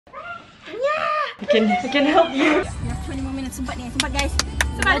We can help you. We have 20 more minutes. Sempat ni, sempat guys.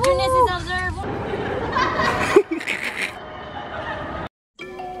 Sempat. Juniors is observed.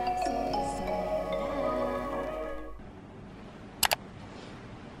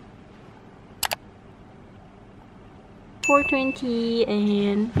 $4:20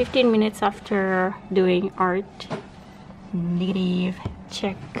 and 15 minutes after doing art. Negative.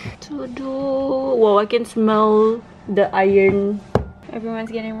 Check. To do. Wow, I can smell the iron.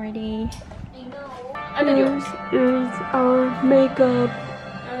 Everyone's getting ready. I know. This is our makeup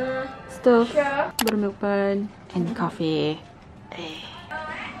stuff. Sure. Buttermilk bun and coffee.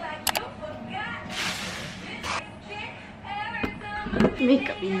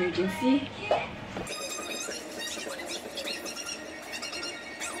 Makeup emergency.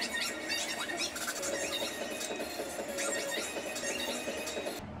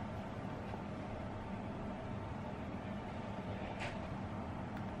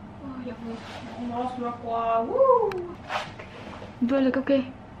 Ya Allah, sudah kuat. Woo. Do I look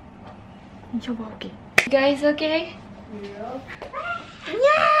okay? Inshallah okay. Guys, okay? Yeah.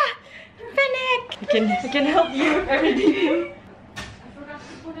 Yeah! Panic! We can help you. Everything. I forgot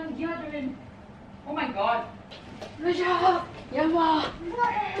to put on deodorant. Oh my god. Raja! Ya Allah!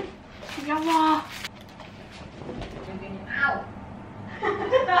 Ya Allah! Ow.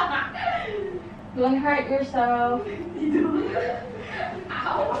 Don't hurt yourself.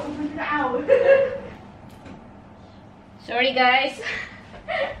 Ow. Ow. Sorry guys.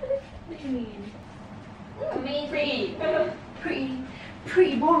 What do you mean?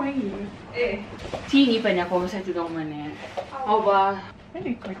 Pretty boring. Sini pa niya ako sa tutong mana. Oh ba? I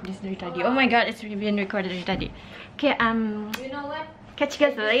record this dari tadi. Oh my god, it's been recorded dari tadi. Okay, You know what? catch you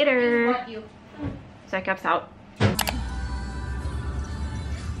guys later. What you? Psychops out.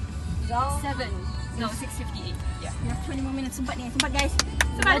 7. No, 6:58. Yeah. We have 20 more minutes. Sempat ni, sempat guys.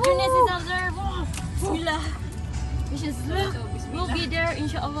 Sempat. Juniors is observed. Bismillah. Which is we'll be there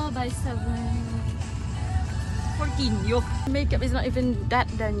inshallah by 7:14. Yo. Makeup is not even that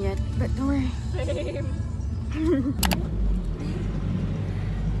done yet, but don't worry.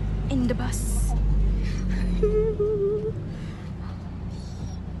 In the bus.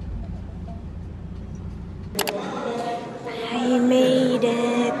 I made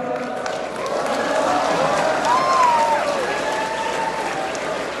it.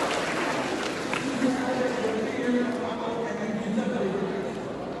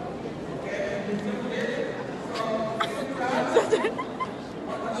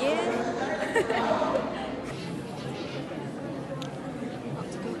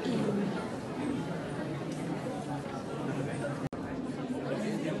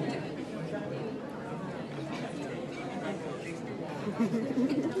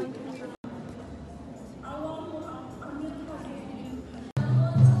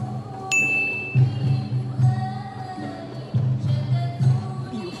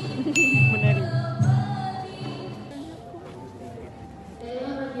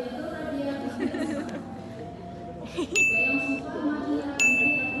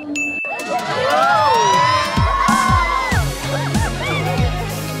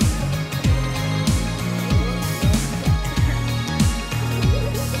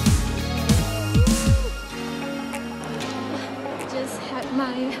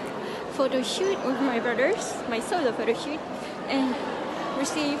 My photo shoot with my brothers, my solo photo shoot, and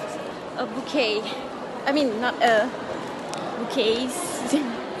received a bouquet. I mean, not a bouquets.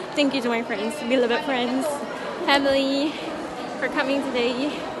 Thank you to my friends, beloved friends, family, for coming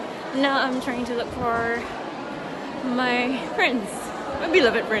today. Now I'm trying to look for my friends, my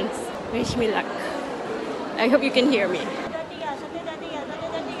beloved friends. Wish me luck. I hope you can hear me.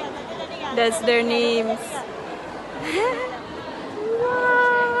 That's their names.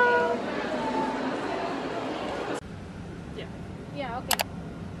 Yeah, okay.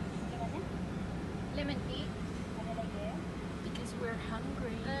 Lemon tea. Because we're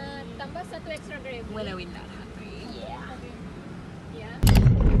hungry. Tambah satu extra gravy. When are we not hungry? Yeah.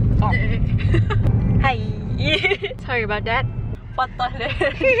 Oh. Hi. Sorry about that.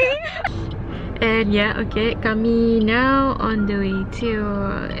 And yeah, okay, kami now on the way to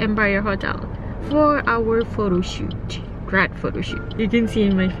Empire Hotel for our photo shoot. Grad photo shoot. You can see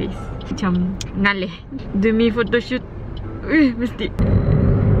in my face. Macam ngalih. Demi photoshoot. Mesti.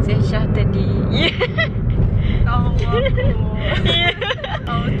 Saya Syah tadi. Tahu aku.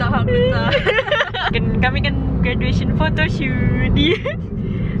 Tahu tak aku tak. Kami kan graduation photo shoot.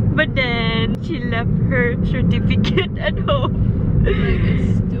 But then she left her certificate at home. Like a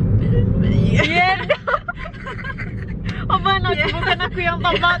stupid. Yeah. Bukan aku yang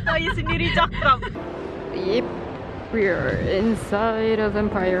pembato, you sendiri cakap. Yep. We're inside of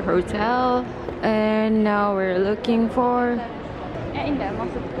Empire Hotel and now we're looking for...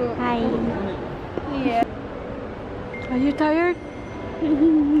 Hi. Yeah. Are you tired?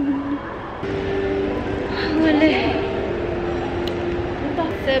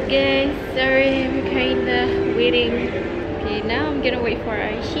 What's up guys? Sorry, I'm kinda waiting. Okay, now I'm gonna wait for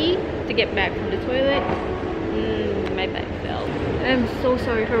Aishi to get back from the toilet. My back fell. I'm so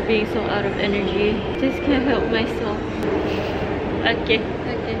sorry for being so out of energy. Just can't help myself. Okay.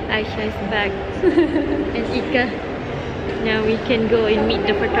 Aisha is back. And Ika. Now we can go and meet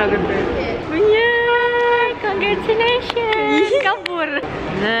the photographer. Yeah! Congratulations! Kabur!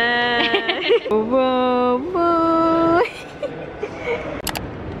 Nah! Wow!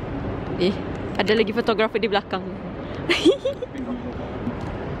 Ada lagi fotografer di belakang.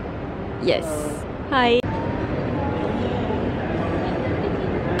 Yes. Hi.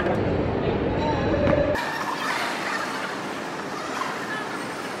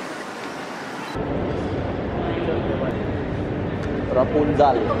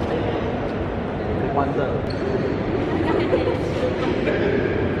 Rapunzel. Rapunzel.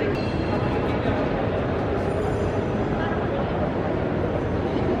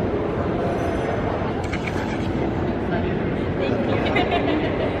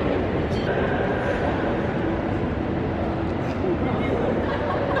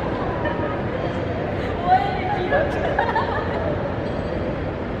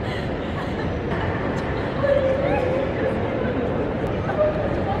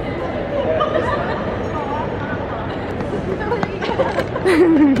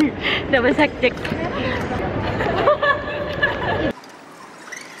 Dah bersakit. Tekan.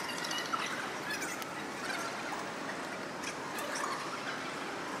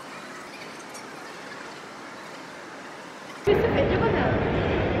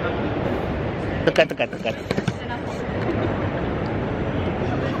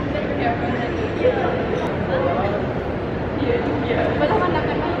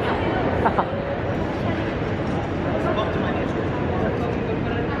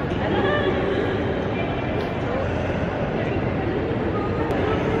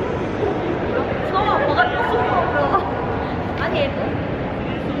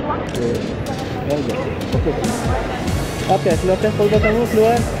 Okey, silakan folder kamu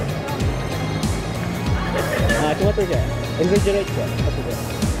keluar. Cuma tu je. Exaggerate je. Apa tu?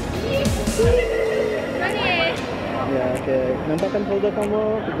 Ya, okey. Nampakkan folder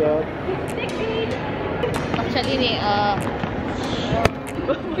kamu juga. Actually ni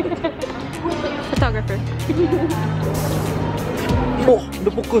photographer. Oh,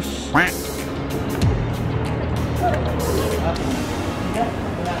 dah fokus. Hi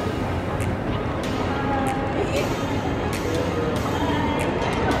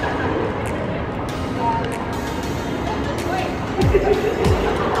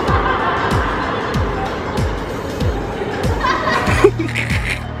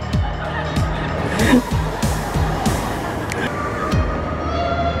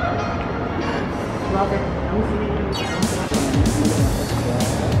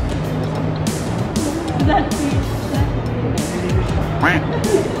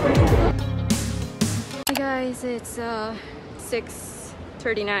guys, it's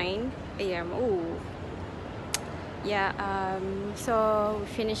 6:39 a.m. Ooh. Yeah, so we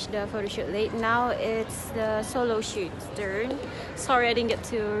finished the photo shoot late. Now it's the solo shoot's turn. Sorry I didn't get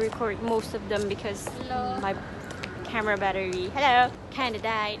to record most of them because my camera battery kinda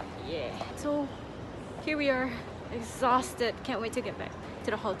died. Yeah. So here we are, exhausted. Can't wait to get back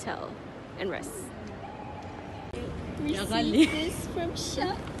to the hotel and rest. Received this from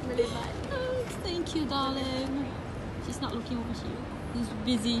Shah. Oh, thank you, darling. She's not looking over here. She's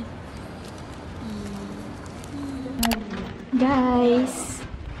busy. Guys,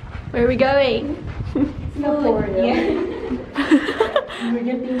 where are we going? Singapore. We're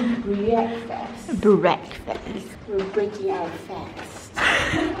getting breakfast. We're breaking our fast.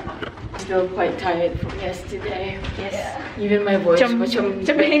 Still quite tired from yesterday. Yes. Yeah. Even my voice macam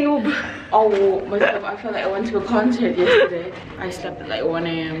hangover. Oh, myself, I felt like I went to a concert yesterday. I slept at like 1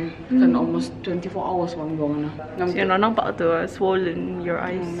 AM. And almost 24 hours one going on. You're not nampak tu, swollen your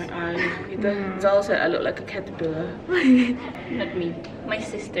eyes. My eyes. Zal said I look like a caterpillar. Not me. My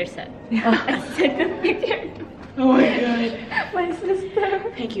sister said. I sent a picture. Oh my god. My sister.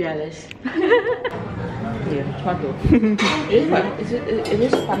 Thank you, Alice. Yeah, cuma tu. It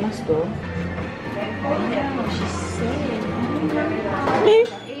is panas tu. She's saying.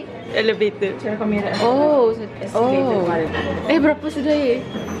 Elevator. Cara kamera. Oh. Escalator. Berapa sudah ya?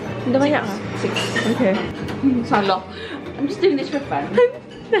 Dah banyak ah? 6. Okay. Salah. I'm just doing this for fun.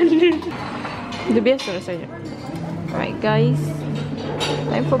 Itu biasa rasanya. Alright guys,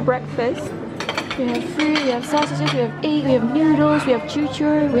 time for breakfast. We have fruit, we have sausages, we have egg, we have noodles, we have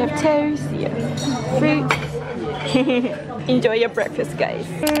choo-choo, we have toast, yeah, fruit. Enjoy your breakfast, guys.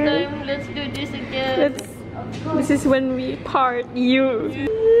 Let's do this again. This is when we part you.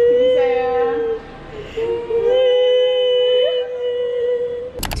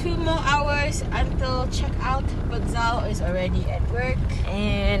 2 more hours until checkout, but Zal is already at work.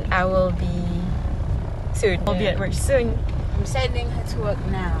 And I will be soon. I'll be at work soon. I'm sending her to work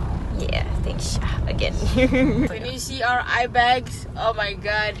now. Yeah, thanks again. When you see our eye bags, oh my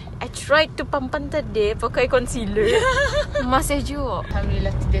god. I tried to pampan tadi pakai concealer. Masih juga.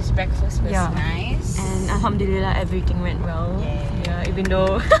 Alhamdulillah, today's breakfast was nice. And alhamdulillah, everything went well. Yeah, even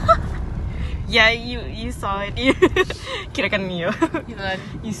though yeah, you saw it. Kirakan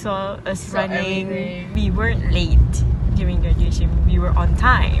you saw us running. Everything. We weren't late during graduation. We were on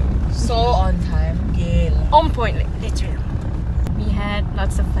time. So on time, girl. On point, like literally. We had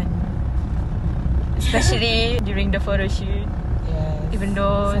lots of fun, especially during the photo shoot. Yes. Even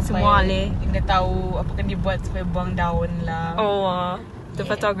though semua alih. Hindi tahu apa kan dibuat sampai buang daun lah. Oh, the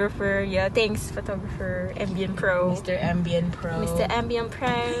photographer. Yeah, thanks photographer Ambient Pro. Mr. Ambient Pro. Mr. Ambient Pro.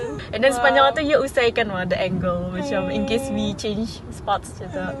 And then sepanjang tu you usaikan the angle, macam in case we change spots to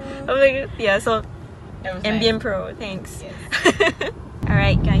the. I'm like, yeah, so Ambient nice. Pro, thanks. Yes.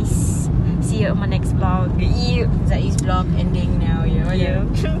 Alright guys, see you on my next vlog. Zai's vlog ending now.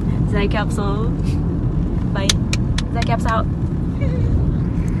 Zai Capsule. Bye. Zai Caps out.